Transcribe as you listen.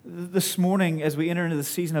This morning, as we enter into the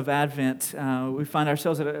season of Advent, we find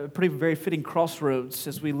ourselves at a very fitting crossroads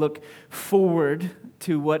as we look forward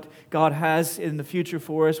to what God has in the future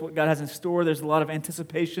for us, what God has in store. There's a lot of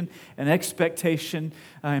anticipation and expectation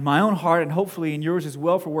in my own heart and hopefully in yours as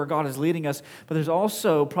well for where God is leading us. But there's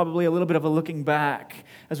also probably a little bit of a looking back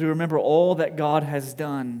as we remember all that God has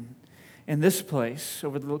done in this place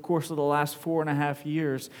over the course of the last 4.5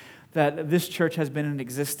 years that this church has been in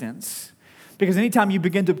existence. Because anytime you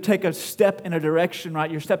begin to take a step in a direction,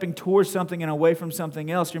 right, you're stepping towards something and away from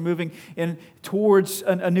something else. You're moving in towards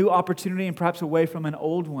a new opportunity and perhaps away from an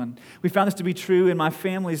old one. We found this to be true in my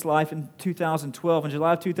family's life in 2012. In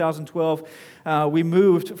July of 2012, we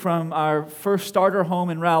moved from our first starter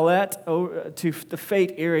home in Rowlett to the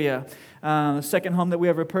Fate area. The second home that we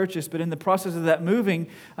ever purchased. But in the process of that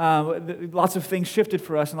moving, lots of things shifted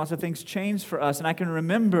for us and lots of things changed for us. And I can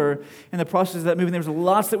remember in the process of that moving, there was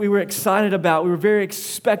lots that we were excited about. We were very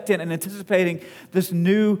expectant and anticipating this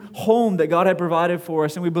new home that God had provided for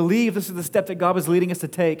us. And we believed this is the step that God was leading us to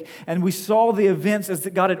take. And we saw the events as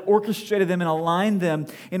that God had orchestrated them and aligned them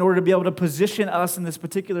in order to be able to position us in this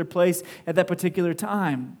particular place at that particular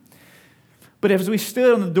time. But as we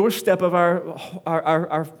stood on the doorstep of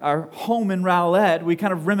our home in Rowlett, we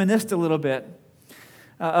kind of reminisced a little bit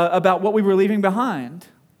about what we were leaving behind.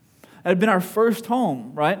 It had been our first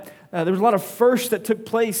home, right? There was a lot of firsts that took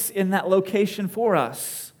place in that location for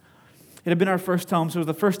us. It had been our first home, so it was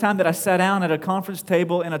the first time that I sat down at a conference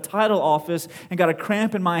table in a title office and got a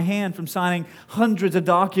cramp in my hand from signing hundreds of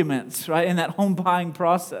documents, right, in that home buying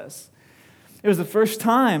process. It was the first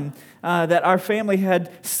time that our family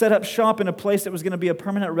had set up shop in a place that was going to be a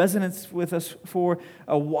permanent residence with us for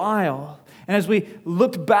a while. And as we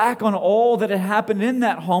looked back on all that had happened in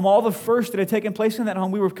that home, all the firsts that had taken place in that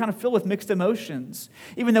home, we were kind of filled with mixed emotions.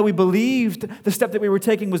 Even though we believed the step that we were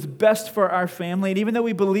taking was best for our family, and even though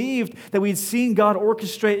we believed that we'd seen God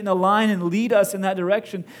orchestrate and align and lead us in that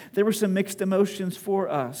direction, there were some mixed emotions for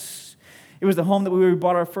us. It was the home that we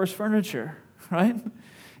bought our first furniture, right?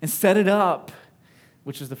 And set it up,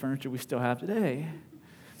 which is the furniture we still have today.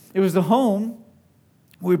 It was the home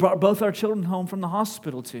we brought both our children home from the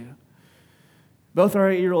hospital to. Both our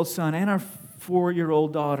 8-year-old son and our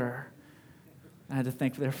 4-year-old daughter. I had to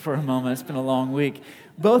think there for a moment. It's been a long week.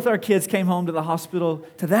 Both our kids came home to the hospital,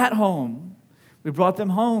 to that home. We brought them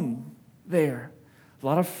home there. A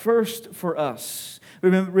lot of first for us. We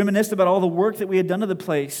reminisced about all the work that we had done to the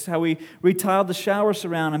place, how we retiled the shower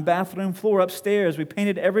surround and bathroom floor upstairs. We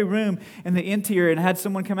painted every room in the interior and had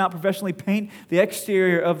someone come out professionally paint the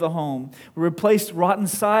exterior of the home. We replaced rotten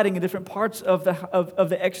siding in different parts of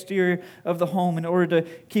the exterior of the home in order to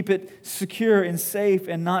keep it secure and safe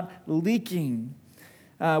and not leaking.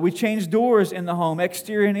 We changed doors in the home,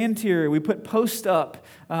 exterior and interior. We put posts up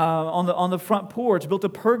on the front porch, built a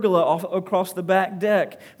pergola across the back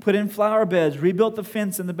deck, put in flower beds, rebuilt the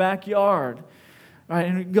fence in the backyard. Right?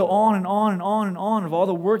 And we go on and on and on and on of all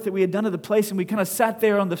the work that we had done to the place. And we kind of sat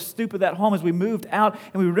there on the stoop of that home as we moved out,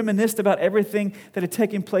 and we reminisced about everything that had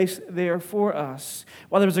taken place there for us.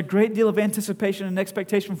 While there was a great deal of anticipation and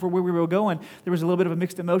expectation for where we were going, there was a little bit of a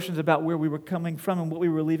mixed emotions about where we were coming from and what we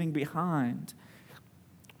were leaving behind.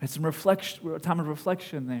 It's some reflection, a time of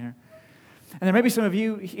reflection there. And there may be some of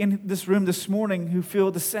you in this room this morning who feel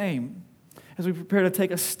the same as we prepare to take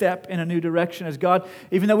a step in a new direction as God,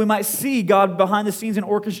 even though we might see God behind the scenes and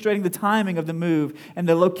orchestrating the timing of the move and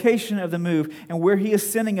the location of the move and where He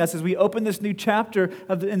is sending us as we open this new chapter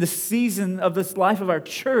in the season of this life of our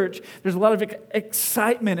church, there's a lot of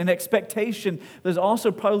excitement and expectation. There's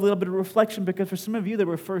also probably a little bit of reflection because for some of you that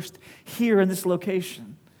were first here in this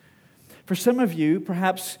location. For some of you,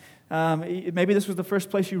 perhaps maybe this was the first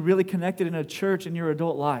place you really connected in a church in your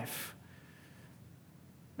adult life.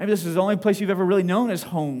 Maybe this is the only place you've ever really known as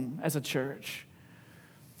home as a church.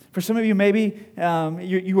 For some of you, maybe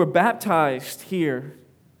you were baptized here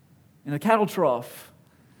in a cattle trough.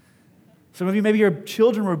 Some of you, maybe your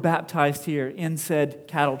children were baptized here in said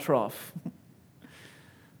cattle trough.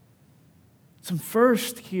 Some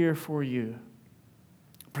first here for you.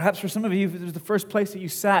 Perhaps for some of you, it was the first place that you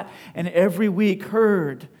sat and every week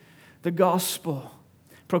heard the gospel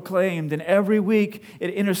proclaimed, and every week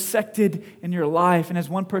it intersected in your life. And as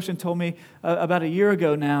one person told me about a year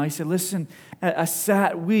ago now, he said, listen, I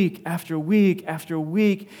sat week after week after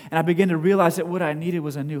week, and I began to realize that what I needed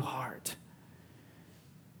was a new heart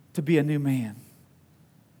to be a new man.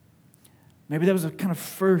 Maybe that was a kind of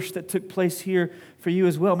first that took place here for you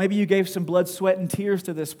as well. Maybe you gave some blood, sweat, and tears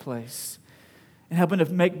to this place and helping to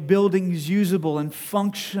make buildings usable and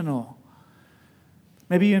functional.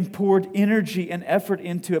 Maybe you poured energy and effort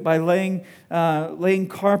into it by laying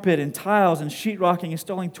carpet and tiles and sheetrocking,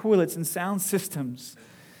 installing toilets and sound systems.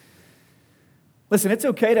 Listen, it's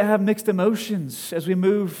okay to have mixed emotions as we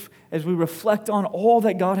reflect on all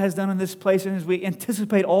that God has done in this place and as we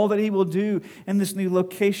anticipate all that He will do in this new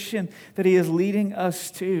location that He is leading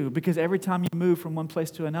us to. Because every time you move from one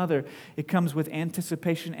place to another, it comes with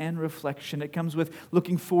anticipation and reflection. It comes with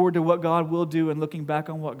looking forward to what God will do and looking back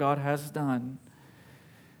on what God has done.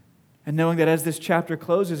 And knowing that as this chapter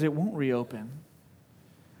closes, it won't reopen.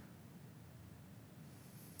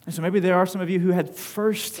 And so maybe there are some of you who had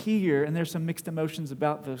first here, and there's some mixed emotions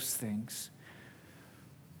about those things.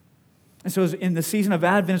 And so in the season of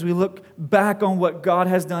Advent, as we look back on what God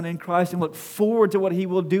has done in Christ and look forward to what He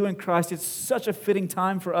will do in Christ, it's such a fitting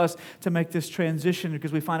time for us to make this transition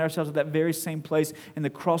because we find ourselves at that very same place in the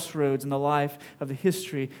crossroads in the life of the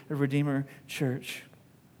history of Redeemer Church.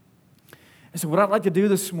 And so what I'd like to do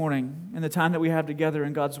this morning in the time that we have together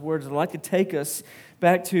in God's Word is I'd like to take us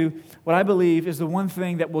back to what I believe is the one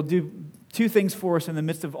thing that will do two things for us in the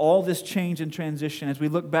midst of all this change and transition. As we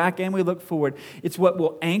look back and we look forward, it's what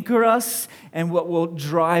will anchor us and what will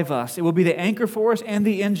drive us. It will be the anchor for us and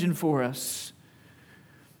the engine for us.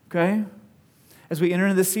 Okay? As we enter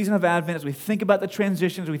into this season of Advent, as we think about the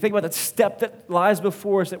transitions, we think about the step that lies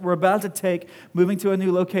before us that we're about to take, moving to a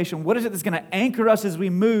new location. What is it that's going to anchor us as we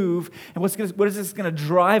move, and what is this going to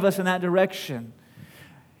drive us in that direction?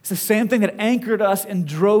 It's the same thing that anchored us and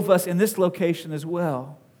drove us in this location as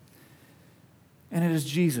well. And it is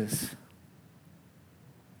Jesus.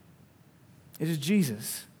 It is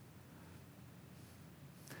Jesus.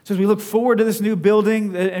 So as we look forward to this new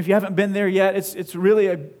building, and if you haven't been there yet, it's really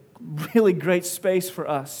a really great space for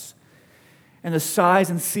us. And the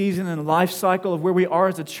size and season and life cycle of where we are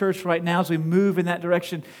as a church right now as we move in that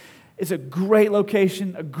direction, it's a great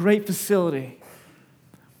location, a great facility.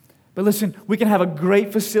 But listen, we can have a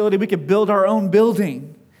great facility. We can build our own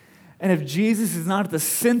building. And if Jesus is not at the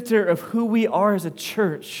center of who we are as a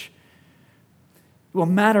church, it will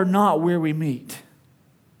matter not where we meet.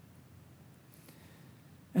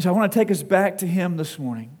 And so I want to take us back to Him this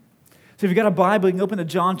morning. So if you've got a Bible, you can open to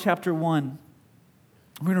John chapter 1.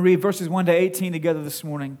 We're going to read verses 1 to 18 together this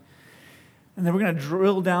morning. And then we're going to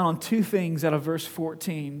drill down on two things out of verse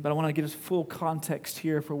 14. But I want to give us full context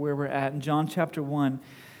here for where we're at. In John chapter 1,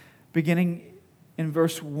 beginning in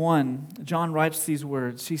verse 1, John writes these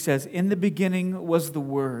words. He says, "In the beginning was the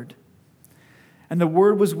Word, and the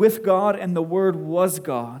Word was with God, and the Word was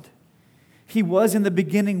God. He was in the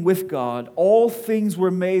beginning with God. All things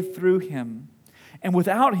were made through Him, and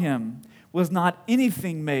without Him was not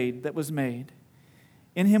anything made that was made.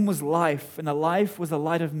 In Him was life, and the life was the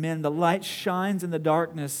light of men. The light shines in the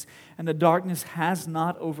darkness, and the darkness has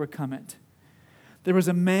not overcome it. There was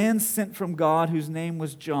a man sent from God whose name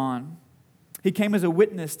was John. He came as a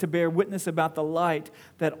witness to bear witness about the light,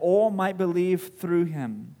 that all might believe through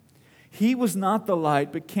him. He was not the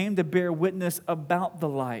light, but came to bear witness about the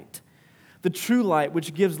light. The true light,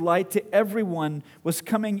 which gives light to everyone, was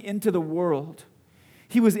coming into the world.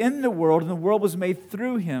 He was in the world, and the world was made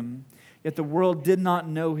through Him, yet the world did not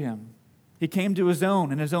know Him. He came to His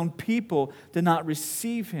own, and His own people did not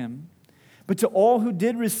receive Him. But to all who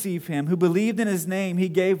did receive Him, who believed in His name, He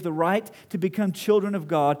gave the right to become children of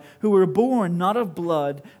God, who were born not of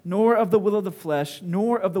blood, nor of the will of the flesh,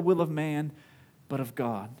 nor of the will of man, but of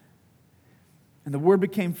God. And the Word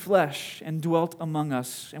became flesh and dwelt among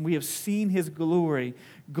us, and we have seen His glory,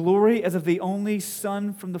 glory as of the only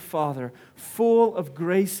Son from the Father, full of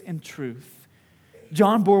grace and truth.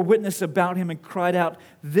 John bore witness about Him and cried out,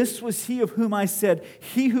 'This was He of whom I said,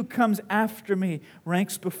 He who comes after me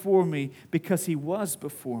ranks before me, because He was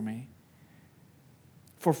before me.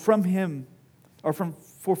 For from Him,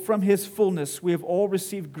 for from His fullness, we have all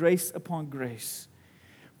received grace upon grace.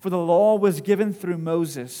 For the law was given through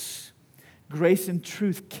Moses. Grace and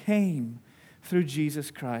truth came through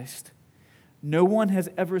Jesus Christ. No one has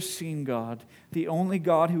ever seen God, the only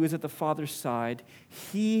God who is at the Father's side.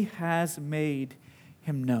 He has made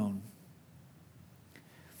Him known.'"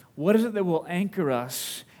 What is it that will anchor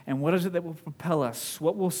us, and what is it that will propel us?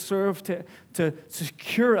 What will serve to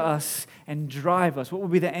secure us and drive us? What will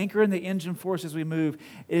be the anchor and the engine for us as we move?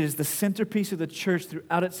 It is the centerpiece of the church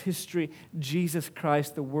throughout its history, Jesus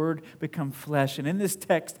Christ, the Word become flesh. And in this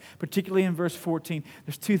text, particularly in verse 14,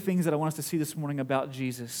 there's two things that I want us to see this morning about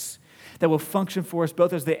Jesus that will function for us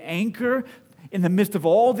both as the anchor in the midst of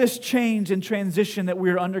all this change and transition that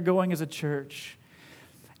we're undergoing as a church,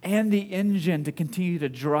 and the engine to continue to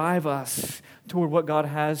drive us toward what God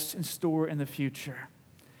has in store in the future.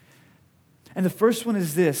 And the first one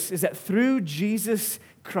is this, is that through Jesus'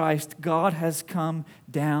 Christ, God has come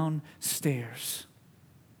downstairs.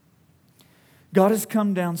 God has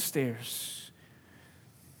come downstairs.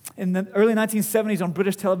 In the early 1970s on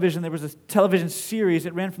British television, there was a television series.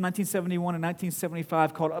 It ran from 1971 to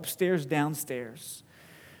 1975 called Upstairs, Downstairs.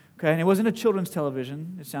 Okay, and it wasn't a children's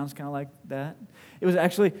television. It sounds kind of like that. It was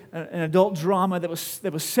actually an adult drama that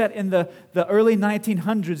was set in the early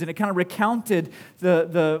 1900s, and it kind of recounted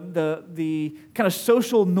the kind of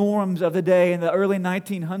social norms of the day in the early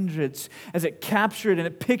 1900s as it captured and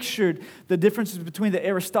it pictured the differences between the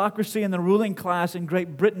aristocracy and the ruling class in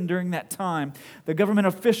Great Britain during that time. The government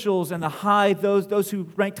officials and those who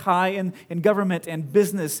ranked high in government and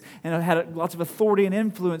business and had lots of authority and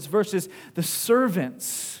influence versus the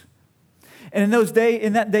servants. And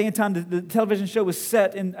in that day and time, the television show was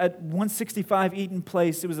set at 165 Eaton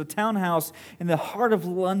Place. It was a townhouse in the heart of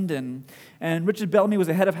London. And Richard Bellamy was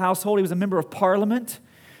the head of household. He was a member of Parliament.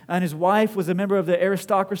 And his wife was a member of the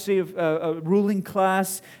aristocracy of ruling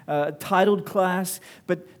class, titled class.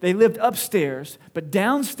 But they lived upstairs. But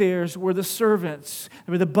downstairs were the servants.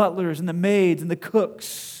 There were the butlers and the maids and the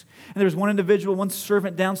cooks. And there was one individual, one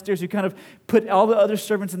servant downstairs who kind of put all the other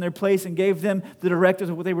servants in their place and gave them the directives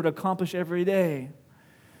of what they were to accomplish every day.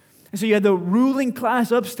 And so you had the ruling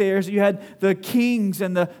class upstairs, you had the kings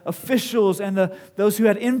and the officials and those who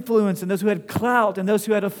had influence and those who had clout and those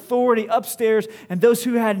who had authority upstairs, and those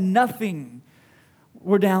who had nothing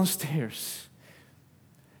were downstairs.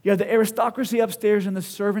 You had the aristocracy upstairs and the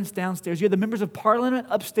servants downstairs. You had the members of Parliament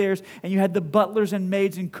upstairs, and you had the butlers and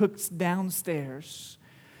maids and cooks downstairs.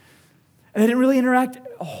 And they didn't really interact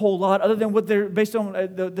a whole lot other than what they're based on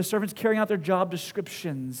the servants carrying out their job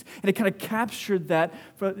descriptions. And it kind of captured that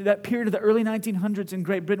for that period of the early 1900s in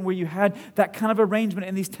Great Britain where you had that kind of arrangement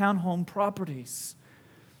in these townhome properties.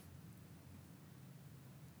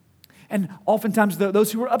 And oftentimes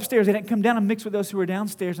those who were upstairs, they didn't come down and mix with those who were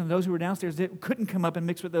downstairs. And those who were downstairs couldn't come up and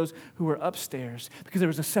mix with those who were upstairs because there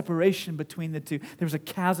was a separation between the two. There was a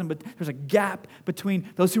chasm, but there was a gap between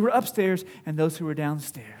those who were upstairs and those who were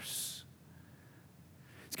downstairs.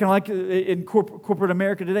 It's kind of like in corporate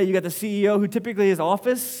America today. You got the CEO who typically his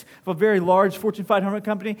office of a very large Fortune 500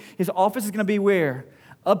 company, his office is going to be where?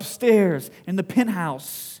 Upstairs in the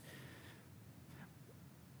penthouse.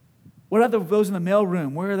 What about those in the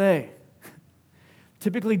mailroom? Where are they?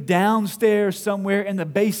 Typically downstairs somewhere in the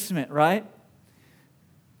basement, right?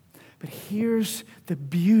 But here's the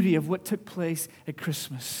beauty of what took place at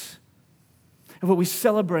Christmas, of what we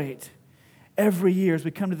celebrate every year as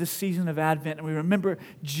we come to this season of Advent and we remember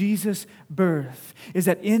Jesus' birth, is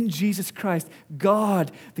that in Jesus Christ,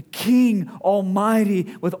 God, the King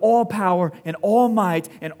Almighty, with all power and all might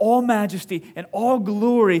and all majesty and all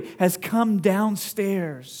glory, has come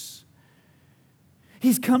downstairs.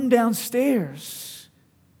 He's come downstairs.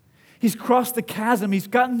 He's crossed the chasm. He's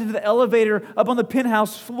gotten into the elevator up on the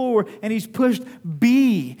penthouse floor, and he's pushed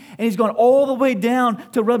B, and he's gone all the way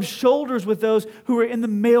down to rub shoulders with those who are in the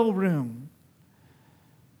mailroom.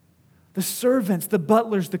 The servants, the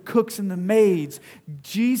butlers, the cooks, and the maids.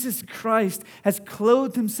 Jesus Christ has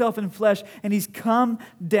clothed himself in flesh, and he's come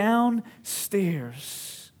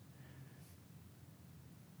downstairs.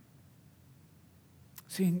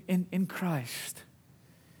 See, in Christ,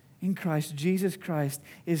 Jesus Christ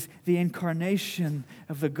is the incarnation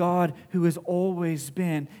of the God who has always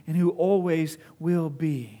been and who always will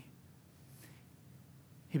be.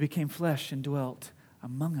 He became flesh and dwelt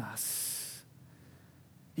among us.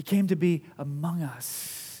 He came to be among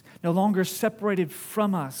us, no longer separated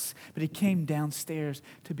from us, but he came downstairs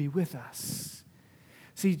to be with us.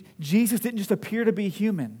 See, Jesus didn't just appear to be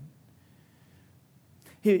human.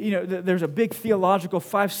 There's a big theological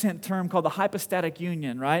 5-cent term called the hypostatic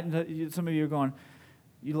union, right? And some of you are going,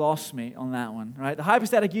 you lost me on that one, right? The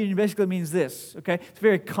hypostatic union basically means this, okay? It's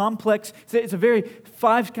very complex. It's a very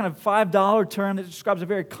 $5 term that describes a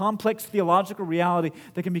very complex theological reality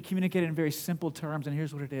that can be communicated in very simple terms. And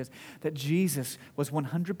here's what it is, that Jesus was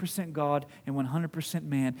 100% God and 100%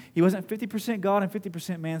 man. He wasn't 50% God and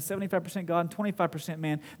 50% man, 75% God and 25%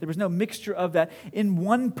 man. There was no mixture of that. In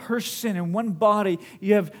one person, in one body,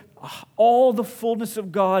 you have all the fullness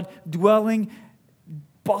of God dwelling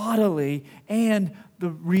bodily and the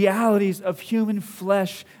realities of human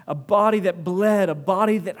flesh, a body that bled, a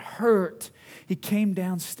body that hurt. He came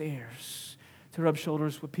downstairs to rub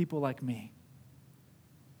shoulders with people like me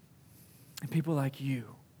and people like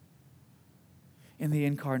you in the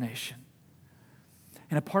incarnation.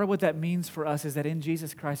 And a part of what that means for us is that in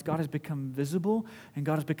Jesus Christ, God has become visible and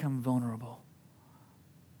God has become vulnerable.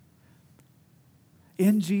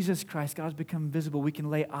 In Jesus Christ, God has become visible. We can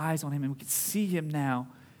lay eyes on him and we can see him now.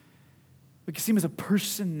 We can see him as a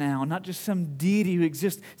person now, not just some deity who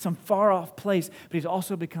exists some far-off place, but he's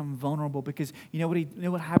also become vulnerable because you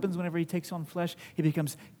know what happens whenever he takes on flesh? He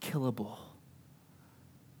becomes killable.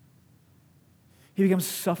 He becomes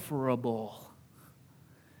sufferable.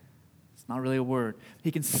 It's not really a word.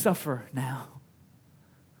 He can suffer now.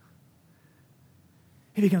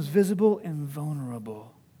 He becomes visible and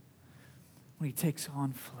vulnerable when he takes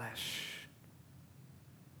on flesh.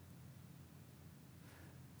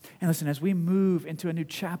 And listen, as we move into a new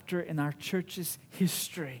chapter in our church's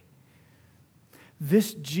history,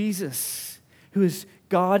 this Jesus, who is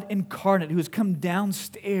God incarnate, who has come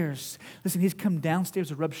downstairs, listen, he's come downstairs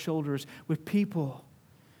to rub shoulders with people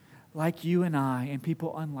like you and I and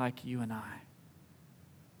people unlike you and I.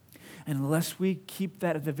 And unless we keep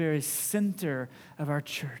that at the very center of our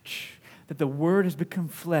church, that the Word has become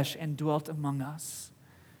flesh and dwelt among us,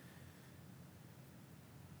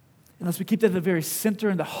 unless we keep that at the very center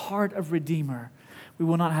and the heart of Redeemer, we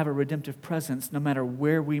will not have a redemptive presence no matter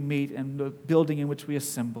where we meet and the building in which we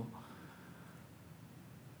assemble.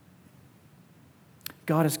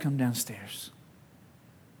 God has come downstairs.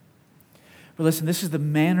 But listen, this is the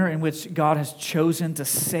manner in which God has chosen to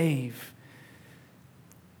save.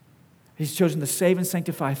 He's chosen to save and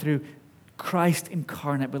sanctify through Christ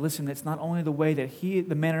incarnate. But listen, it's not only the way that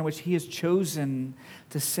the manner in which He has chosen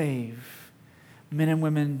to save men and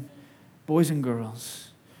women, boys and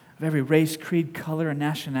girls, of every race, creed, color, and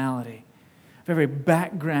nationality, of every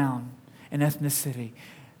background and ethnicity.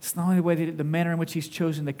 It's not only the way that the manner in which He's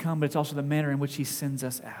chosen to come, but it's also the manner in which He sends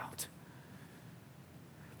us out.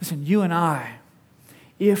 Listen, you and I,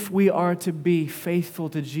 if we are to be faithful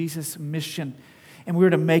to Jesus' mission, and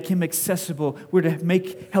we're to make Him accessible, we're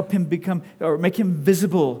to help Him become, or make Him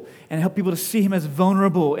visible, and help people to see Him as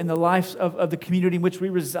vulnerable in the lives of the community in which we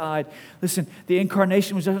reside. Listen, the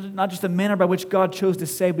incarnation was not just the manner by which God chose to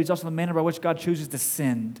save, but it's also the manner by which God chooses to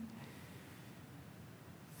send.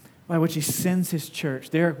 By which He sends His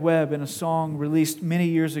church. Derek Webb, in a song released many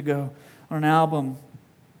years ago on an album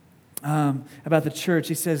about the church,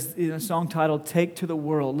 he says in a song titled "Take to the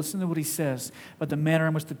World." Listen to what he says about the manner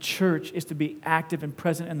in which the church is to be active and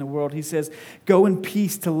present in the world. He says, "Go in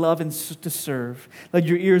peace to love and to serve. Let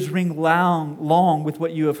your ears ring long with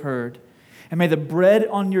what you have heard. And may the bread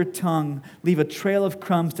on your tongue leave a trail of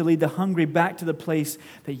crumbs to lead the hungry back to the place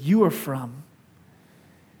that you are from."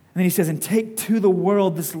 And then he says, "And take to the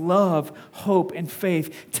world this love, hope, and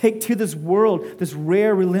faith. Take to this world this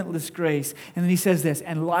rare, relentless grace." And then he says this,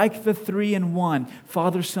 "And like the three in one,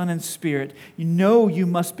 Father, Son, and Spirit, you know you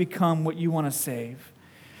must become what you want to save."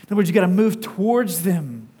 In other words, you got to move towards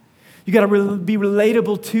them. You got to be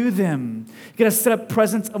relatable to them. You got to set up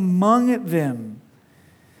presence among them.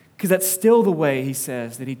 Because that's still the way, he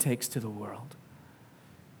says, that He takes to the world.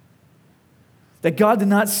 That God did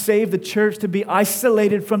not save the church to be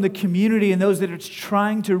isolated from the community and those that it's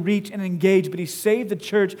trying to reach and engage, but He saved the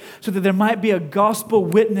church so that there might be a gospel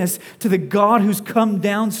witness to the God who's come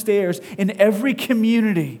downstairs in every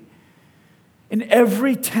community, in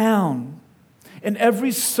every town, in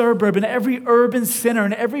every suburb, in every urban center,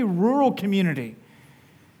 in every rural community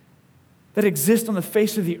that exists on the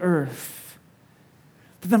face of the earth.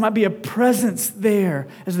 That there might be a presence there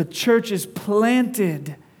as the church is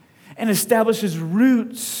planted and establishes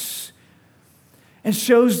roots and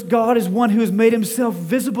shows God as one who has made Himself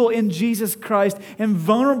visible in Jesus Christ and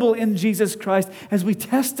vulnerable in Jesus Christ as we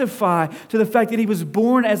testify to the fact that He was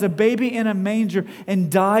born as a baby in a manger and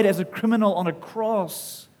died as a criminal on a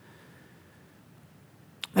cross.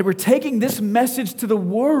 That we're taking this message to the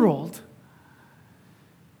world.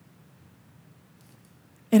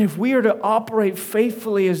 And if we are to operate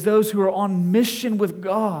faithfully as those who are on mission with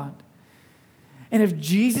God, and if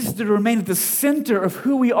Jesus is to remain at the center of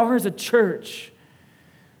who we are as a church,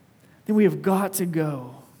 then we have got to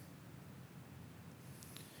go.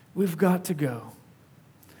 We've got to go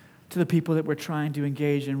to the people that we're trying to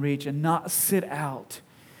engage and reach and not sit out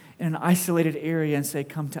in an isolated area and say,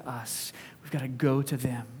 "Come to us." We've got to go to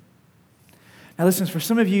them. Now listen, for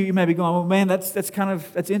some of you, you may be going, "Well, man, that's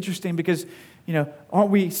interesting because, aren't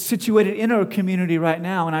we situated in our community right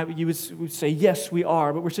now?" And you would say, yes, we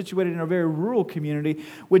are, but we're situated in a very rural community,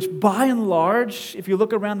 which by and large, if you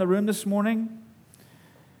look around the room this morning,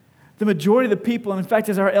 the majority of the people, and in fact,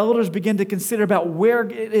 as our elders begin to consider about where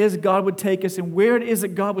it is God would take us and where it is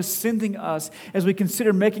that God was sending us as we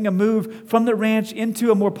consider making a move from the ranch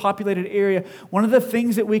into a more populated area, one of the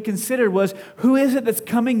things that we considered was, who is it that's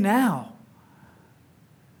coming now?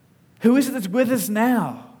 Who is it that's with us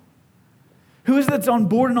now? Who is it that's on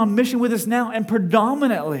board and on mission with us now? And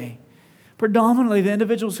predominantly, Predominantly, the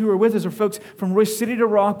individuals who are with us are folks from Royce City to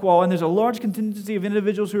Rockwall, and there's a large contingency of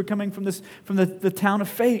individuals who are coming from the town of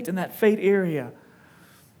Fate, in that Fate area.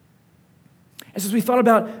 And so as we thought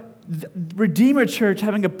about Redeemer Church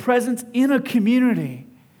having a presence in a community,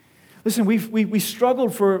 listen, we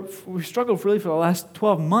struggled really for the last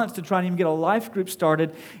 12 months to try and even get a life group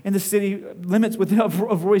started in the city limits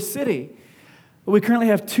of Royce City. But we currently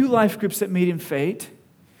have 2 life groups that meet in Fate,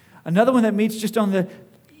 another one that meets just on the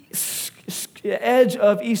edge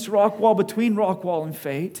of East Rockwall, between Rockwall and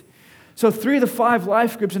Fate. So 3 of the 5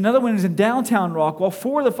 life groups, another one is in downtown Rockwall.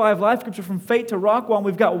 4 of the 5 life groups are from Fate to Rockwall, and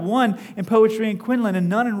we've got 1 in Poetry in Quinlan and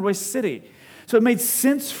none in Royce City. So it made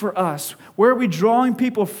sense for us. Where are we drawing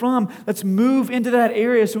people from? Let's move into that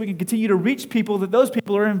area so we can continue to reach people that those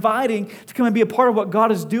people are inviting to come and be a part of what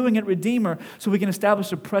God is doing at Redeemer, so we can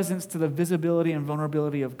establish a presence to the visibility and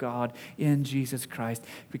vulnerability of God in Jesus Christ,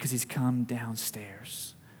 because He's come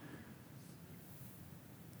downstairs.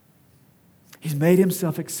 He's made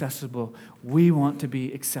Himself accessible. We want to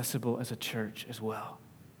be accessible as a church as well.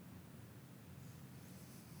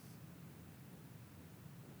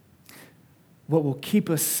 What will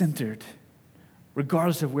keep us centered,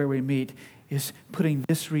 regardless of where we meet, is putting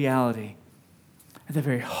this reality at the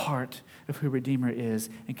very heart of who Redeemer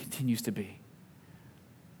is and continues to be.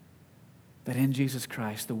 That in Jesus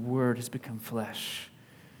Christ, the Word has become flesh.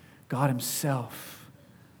 God Himself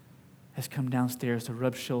has come downstairs to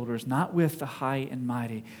rub shoulders, not with the high and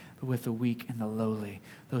mighty, but with the weak and the lowly,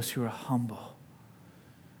 those who are humble,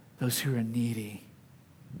 those who are needy.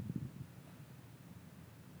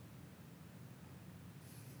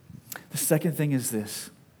 The second thing is this.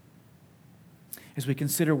 As we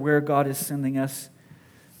consider where God is sending us,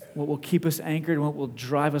 what will keep us anchored and what will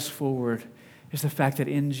drive us forward is the fact that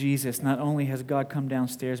in Jesus, not only has God come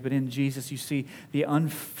downstairs, but in Jesus you see the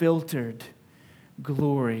unfiltered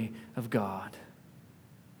glory of God.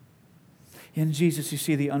 In Jesus you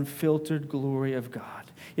see the unfiltered glory of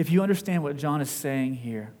God. If you understand what John is saying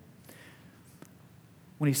here,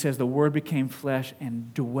 when he says the Word became flesh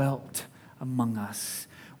and dwelt among us,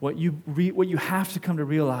 what you have to come to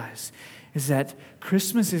realize is that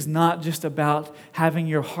Christmas is not just about having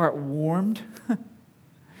your heart warmed, but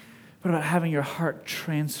about having your heart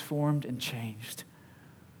transformed and changed.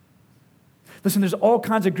 Listen, there's all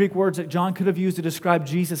kinds of Greek words that John could have used to describe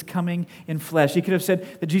Jesus coming in flesh. He could have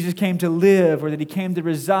said that Jesus came to live, or that He came to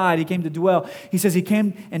reside, He came to dwell. He says He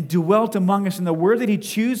came and dwelt among us, and the word that he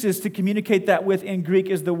chooses to communicate that with in Greek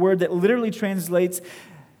is the word that literally translates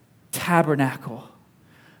tabernacle.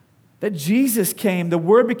 That Jesus came, the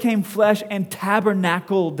Word became flesh and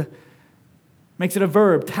tabernacled. Makes it a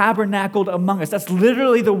verb, tabernacled among us. That's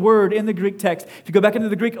literally the word in the Greek text. If you go back into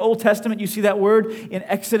the Greek Old Testament, you see that word in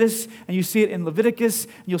Exodus, and you see it in Leviticus,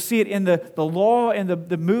 and you'll see it in the law and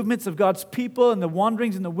the movements of God's people and the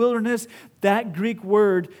wanderings in the wilderness. That Greek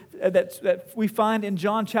word that we find in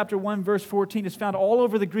John chapter 1, verse 14 is found all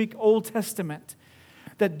over the Greek Old Testament.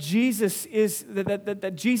 That Jesus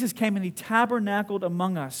came and He tabernacled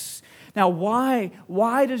among us. Now,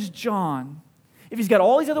 why does John, if he's got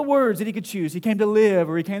all these other words that he could choose, He came to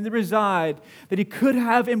live or He came to reside, that he could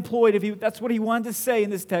have employed if that's what he wanted to say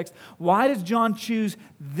in this text, why does John choose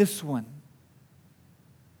this one?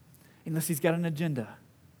 Unless he's got an agenda.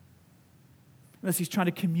 Unless he's trying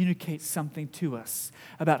to communicate something to us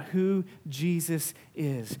about who Jesus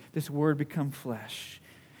is, this Word become flesh.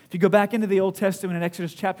 If you go back into the Old Testament in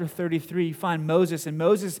Exodus chapter 33, you find Moses, and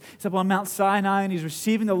Moses is up on Mount Sinai, and he's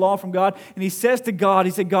receiving the law from God, and he says to God,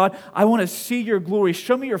 he said, God, I want to see your glory.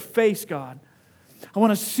 Show me your face, God. I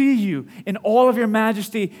want to see you in all of your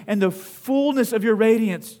majesty and the fullness of your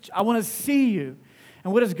radiance. I want to see you.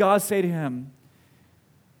 And what does God say to him?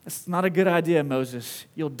 That's not a good idea, Moses.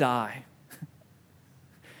 You'll die.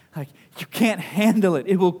 Like, you can't handle it.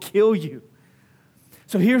 It will kill you.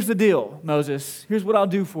 So here's the deal, Moses. Here's what I'll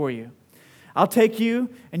do for you. I'll take you,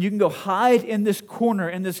 and you can go hide in this corner,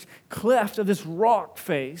 in this cleft of this rock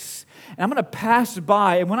face, and I'm going to pass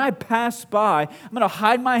by. And when I pass by, I'm going to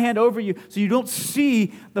hide my hand over you so you don't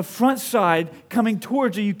see the front side coming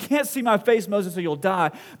towards you. You can't see my face, Moses, or you'll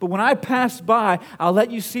die. But when I pass by, I'll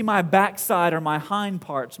let you see my backside or my hind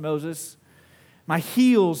parts, Moses. My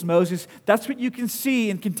heels, Moses. That's what you can see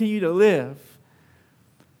and continue to live.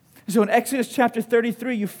 So in Exodus chapter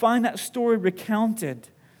 33, you find that story recounted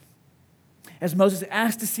as Moses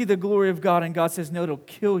asked to see the glory of God, and God says, no, it'll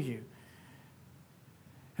kill you.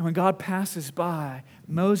 And when God passes by,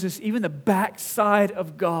 Moses, even the backside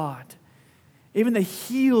of God, even the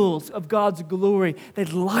heels of God's glory, they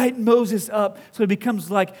light Moses up so it becomes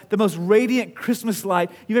like the most radiant Christmas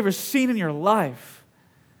light you've ever seen in your life.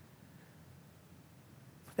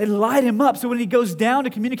 They light him up. So when he goes down to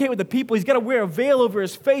communicate with the people, he's got to wear a veil over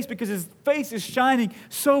his face because his face is shining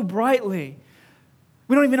so brightly.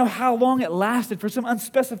 We don't even know how long it lasted, for some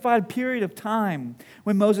unspecified period of time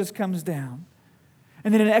when Moses comes down.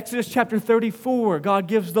 And then in Exodus chapter 34, God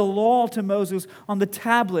gives the law to Moses on the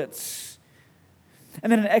tablets.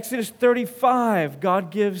 And then in Exodus 35, God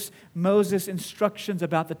gives Moses instructions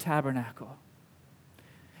about the tabernacle.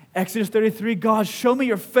 Exodus 33, God, show me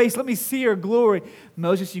your face. Let me see your glory.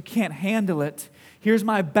 Moses, you can't handle it. Here's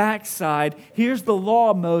my backside. Here's the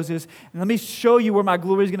law, Moses. And let me show you where my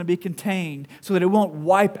glory is going to be contained so that it won't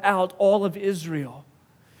wipe out all of Israel.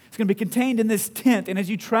 It's going to be contained in this tent. And as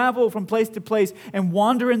you travel from place to place and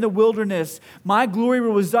wander in the wilderness, my glory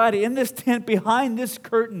will reside in this tent behind this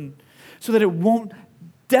curtain so that it won't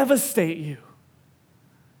devastate you.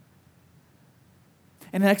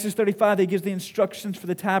 And in Exodus 35, he gives the instructions for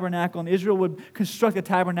the tabernacle. And Israel would construct a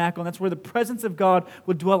tabernacle. And that's where the presence of God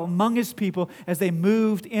would dwell among his people as they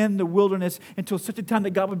moved in the wilderness until such a time that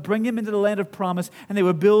God would bring them into the land of promise. And they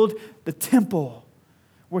would build the temple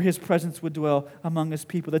where his presence would dwell among his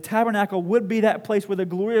people. The tabernacle would be that place where the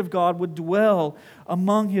glory of God would dwell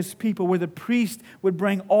among his people, where the priest would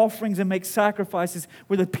bring offerings and make sacrifices,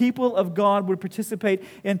 where the people of God would participate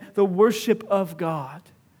in the worship of God.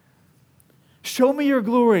 Show me your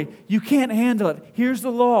glory. You can't handle it. Here's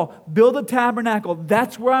the law. Build a tabernacle.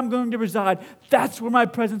 That's where I'm going to reside. That's where my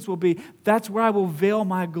presence will be. That's where I will veil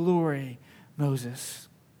my glory, Moses.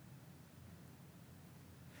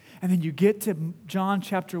 And then you get to John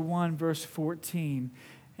chapter 1, verse 14.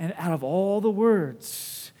 And out of all the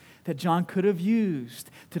words that John could have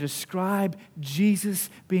used to describe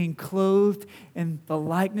Jesus being clothed in the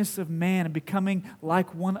likeness of man and becoming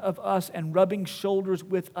like one of us and rubbing shoulders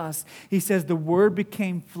with us, he says the Word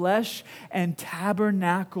became flesh and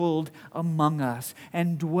tabernacled among us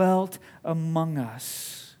and dwelt among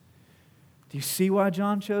us. Do you see why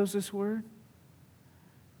John chose this word?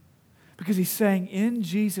 Because he's saying in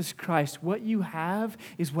Jesus Christ, what you have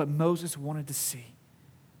is what Moses wanted to see.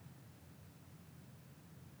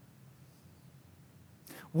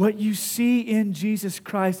 What you see in Jesus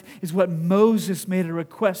Christ is what Moses made a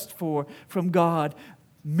request for from God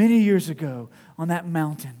many years ago on that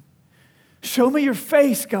mountain. Show me your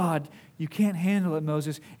face, God. You can't handle it,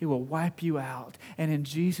 Moses. It will wipe you out. And in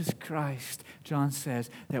Jesus Christ, John says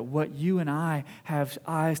that what you and I have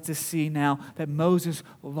eyes to see now, that Moses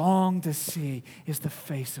longed to see, is the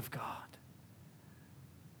face of God.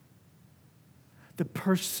 The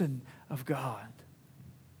person of God.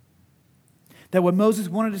 That what Moses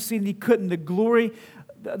wanted to see and he couldn't, the glory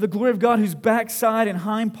of God whose backside and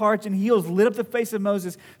hind parts and heels lit up the face of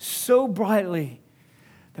Moses so brightly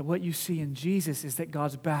that what you see in Jesus is that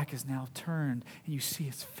God's back is now turned and you see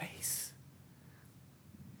his face.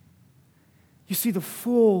 You see the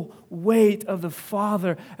full weight of the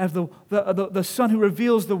Father as the Son who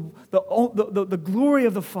reveals the glory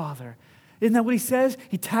of the Father. Isn't that what he says?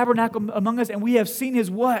 He tabernacled among us and we have seen his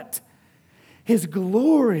what? His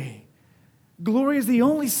glory. Glory is the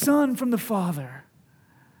only Son from the Father.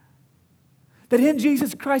 That in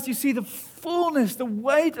Jesus Christ you see the fullness, the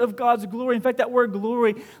weight of God's glory. In fact, that word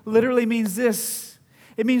glory literally means this.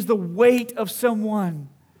 It means the weight of someone,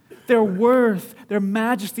 their worth, their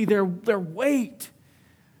majesty, their weight.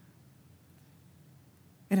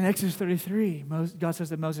 And in Exodus 33, God says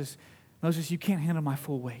to Moses, Moses, you can't handle my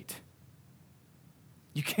full weight.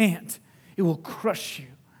 You can't. It will crush you.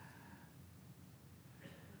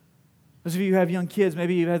 Those of you who have young kids,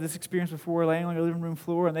 maybe you've had this experience before, laying on your living room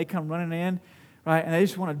floor and they come running in, right? And they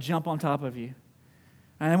just want to jump on top of you.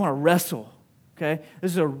 And they want to wrestle, okay?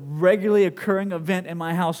 This is a regularly occurring event in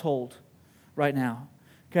my household right now,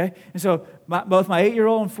 okay? And so both my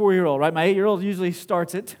 8-year-old and 4-year-old, right? My 8-year-old usually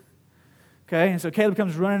starts it, okay? And so Caleb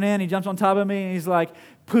comes running in, he jumps on top of me, and he's like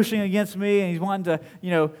pushing against me, and he's wanting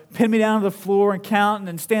to, pin me down to the floor and count and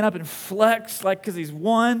then stand up and flex, like, because he's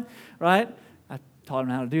won, right? Taught him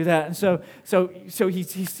how to do that. And so he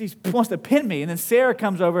wants to pin me. And then Sarah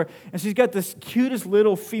comes over, and she's got this cutest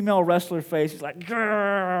little female wrestler face. She's like,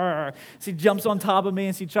 grrr. She jumps on top of me,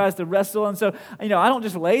 and she tries to wrestle. And so, I don't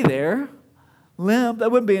just lay there limp. That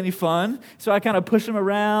wouldn't be any fun. So I kind of push him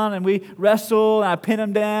around, and we wrestle, and I pin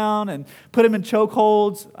him down and put him in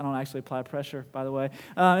chokeholds. I don't actually apply pressure, by the way.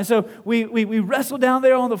 And so we wrestle down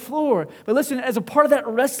there on the floor. But listen, as a part of that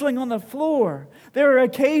wrestling on the floor, there are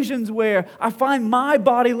occasions where I find my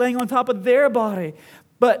body laying on top of their body.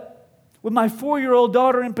 But with my 4-year-old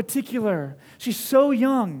daughter in particular, she's so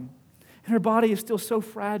young, and her body is still so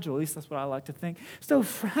fragile. At least that's what I like to think. So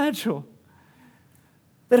fragile.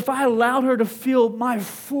 That if I allowed her to feel my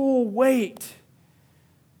full weight,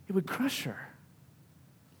 it would crush her.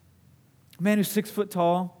 A man who's 6 foot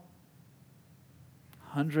tall,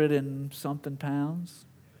 100 and something pounds,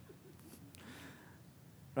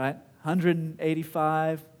 right?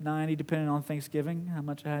 185, 90, depending on Thanksgiving, how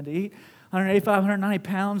much I had to eat. 185, 190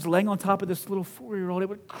 pounds laying on top of this little 4-year-old. It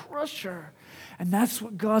would crush her. And that's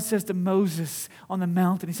what God says to Moses on the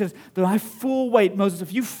mountain. He says, thy full weight, Moses,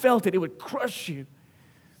 if you felt it, it would crush you.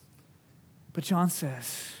 But John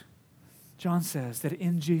says that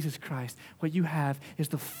in Jesus Christ, what you have is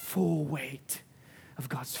the full weight of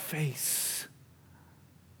God's face.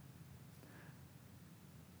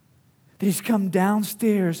 That He's come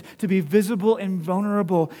downstairs to be visible and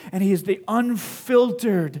vulnerable, and He is the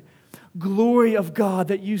unfiltered glory of God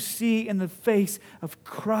that you see in the face of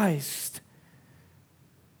Christ.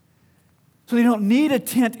 So you don't need a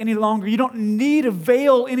tent any longer. You don't need a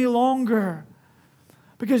veil any longer.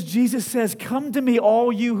 Because Jesus says, come to me,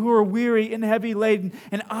 all you who are weary and heavy laden,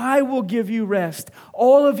 and I will give you rest.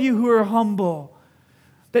 All of you who are humble.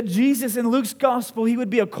 That Jesus in Luke's gospel, He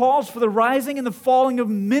would be a cause for the rising and the falling of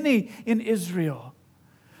many in Israel.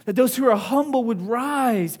 That those who are humble would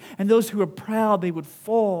rise, and those who are proud, they would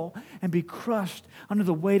fall and be crushed under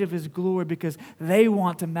the weight of His glory because they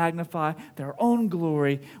want to magnify their own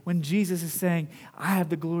glory when Jesus is saying, I have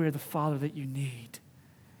the glory of the Father that you need.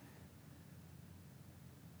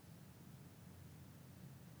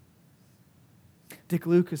 Dick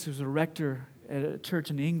Lucas was a rector at a church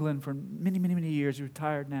in England for many, many, many years. He's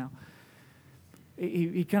retired now.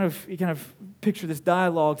 He kind of pictured this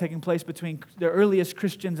dialogue taking place between the earliest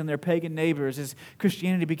Christians and their pagan neighbors as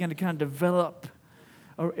Christianity began to kind of develop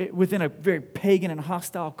within a very pagan and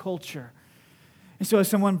hostile culture. And so as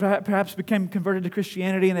someone perhaps became converted to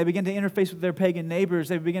Christianity and they began to interface with their pagan neighbors,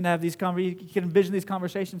 they began to have these you can envision these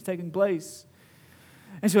conversations taking place.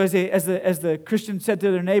 And so as the Christian said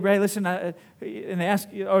to their neighbor, hey, listen, and they asked,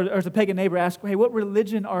 or the pagan neighbor asked, hey, what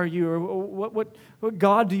religion are you? Or what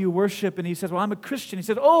God do you worship? And he says, well, I'm a Christian. He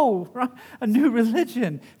said, oh, a new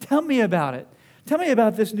religion. Tell me about it. Tell me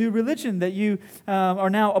about this new religion that you are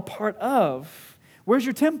now a part of. Where's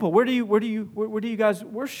your temple? Where do you guys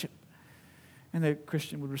worship? And the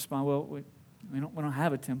Christian would respond, well, we don't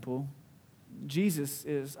have a temple. Jesus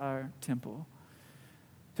is our temple.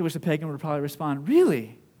 To which the pagan would probably respond,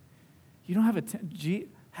 really? You don't have a temple?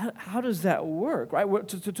 How does that work? Right?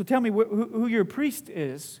 So tell me who your priest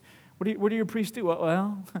is. What do your priests do?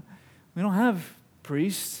 Well, we don't have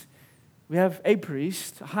priests. We have a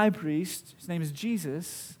priest, a high priest. His name is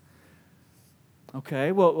Jesus.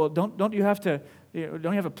 Okay. Well, don't you have to? Don't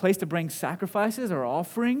you have a place to bring sacrifices or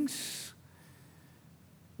offerings?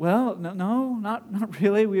 Well, no, not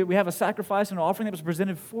really. We have a sacrifice and an offering that was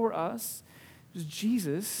presented for us. It was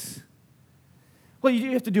Jesus. Well,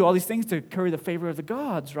 you have to do all these things to curry the favor of the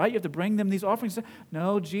gods, right? You have to bring them these offerings.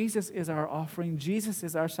 No, Jesus is our offering. Jesus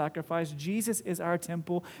is our sacrifice. Jesus is our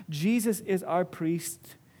temple. Jesus is our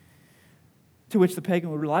priest. To which the pagan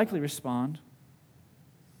would likely respond,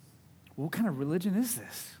 well, what kind of religion is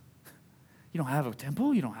this? You don't have a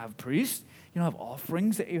temple. You don't have priests. You don't have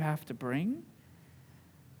offerings that you have to bring.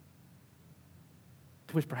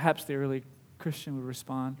 To which perhaps the early Christian would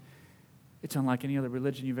respond, it's unlike any other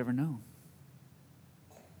religion you've ever known.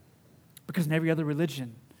 Because in every other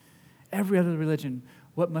religion,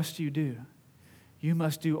 what must you do? You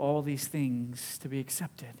must do all these things to be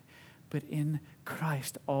accepted. But in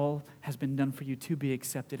Christ, all has been done for you to be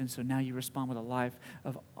accepted. And so now you respond with a life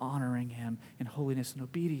of honoring Him in holiness and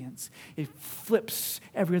obedience. It flips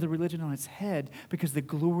every other religion on its head because the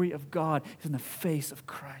glory of God is in the face of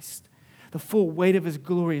Christ. The full weight of His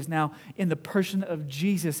glory is now in the person of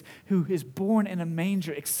Jesus, who is born in a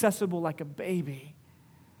manger, accessible like a baby.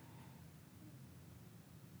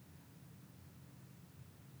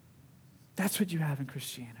 That's what you have in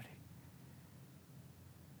Christianity.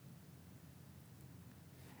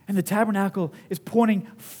 And the tabernacle is pointing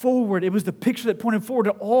forward. It was the picture that pointed forward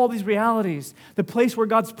to all these realities. The place where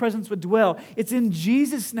God's presence would dwell. It's in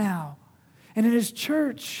Jesus now and in His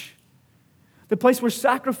church. The place where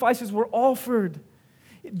sacrifices were offered.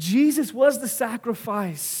 Jesus was the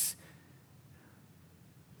sacrifice.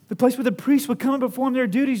 The place where the priests would come and perform their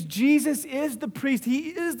duties. Jesus is the priest.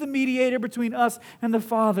 He is the mediator between us and the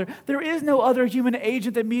Father. There is no other human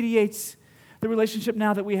agent that mediates the relationship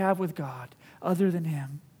now that we have with God other than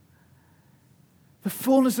Him. The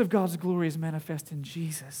fullness of God's glory is manifest in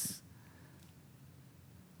Jesus.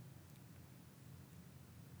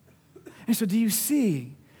 And so do you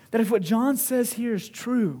see that if what John says here is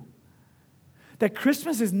true, that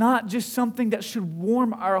Christmas is not just something that should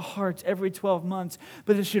warm our hearts every 12 months,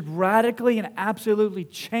 but it should radically and absolutely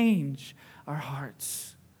change our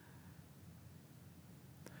hearts.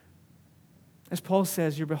 As Paul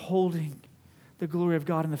says, you're beholding the glory of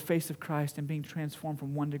God in the face of Christ and being transformed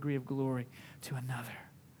from one degree of glory to another.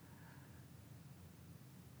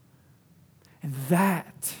 And the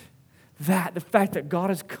fact that God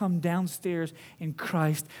has come downstairs in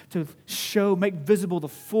Christ to make visible the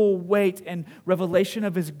full weight and revelation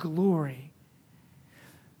of His glory,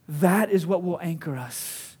 that is what will anchor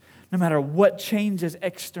us, no matter what changes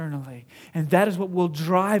externally. And that is what will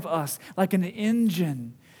drive us like an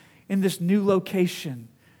engine in this new location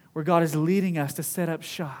where God is leading us to set up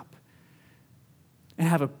shop and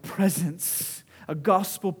have a presence, a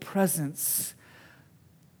gospel presence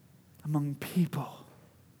among people.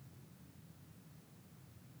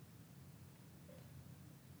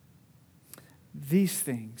 These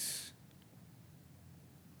things,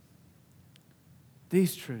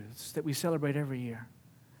 these truths that we celebrate every year,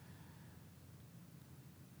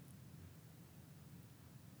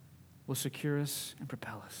 will secure us and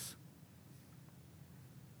propel us.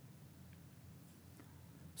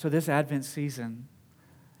 So this Advent season,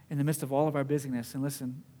 in the midst of all of our busyness, and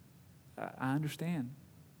listen, I understand.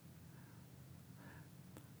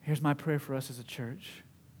 Here's my prayer for us as a church,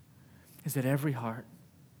 is that every heart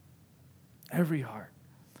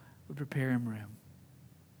would prepare Him room.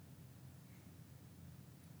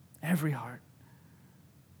 Every heart.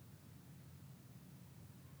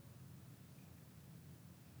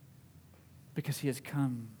 Because He has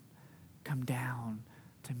come down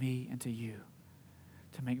to me and to you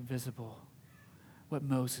to make visible what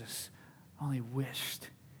Moses only wished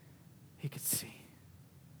he could see.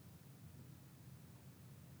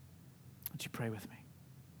 Would you pray with me?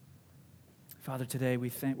 Father, today we're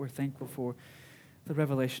thankful for the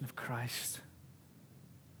revelation of Christ.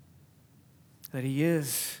 That He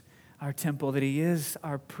is our temple, that He is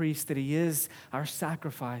our priest, that He is our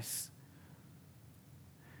sacrifice.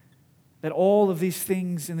 That all of these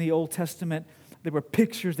things in the Old Testament, there were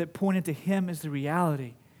pictures that pointed to Him as the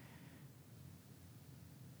reality.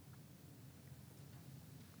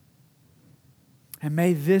 And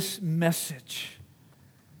may this message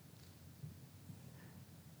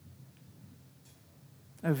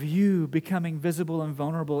of You becoming visible and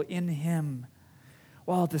vulnerable in Him,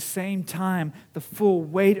 while at the same time the full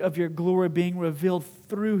weight of Your glory being revealed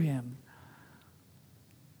through Him,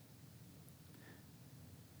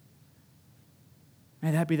 may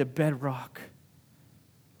that be the bedrock.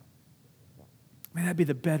 May that be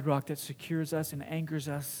the bedrock that secures us and anchors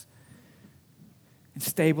us and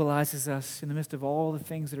stabilizes us in the midst of all the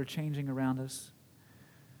things that are changing around us.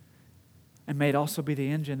 And may it also be the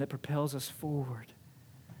engine that propels us forward.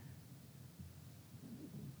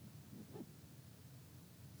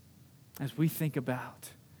 As we think about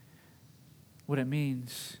what it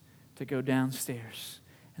means to go downstairs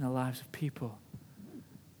in the lives of people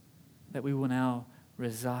that we will now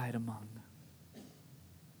reside among.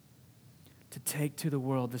 To take to the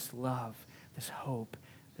world this love, this hope,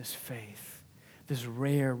 this faith, this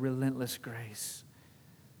rare, relentless grace.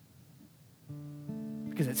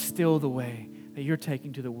 Because it's still the way that You're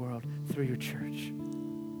taking to the world through Your church.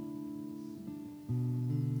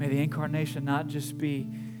 May the incarnation not just be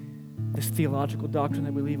this theological doctrine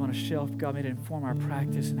that we leave on a shelf. God, may it inform our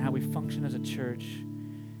practice and how we function as a church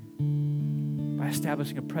by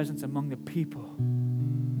establishing a presence among the people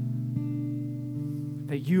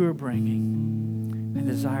that You are bringing and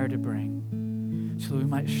desire to bring, so that we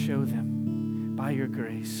might show them by Your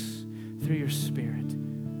grace, through Your Spirit,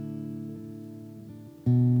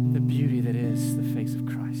 the beauty that is the face of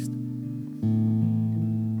Christ.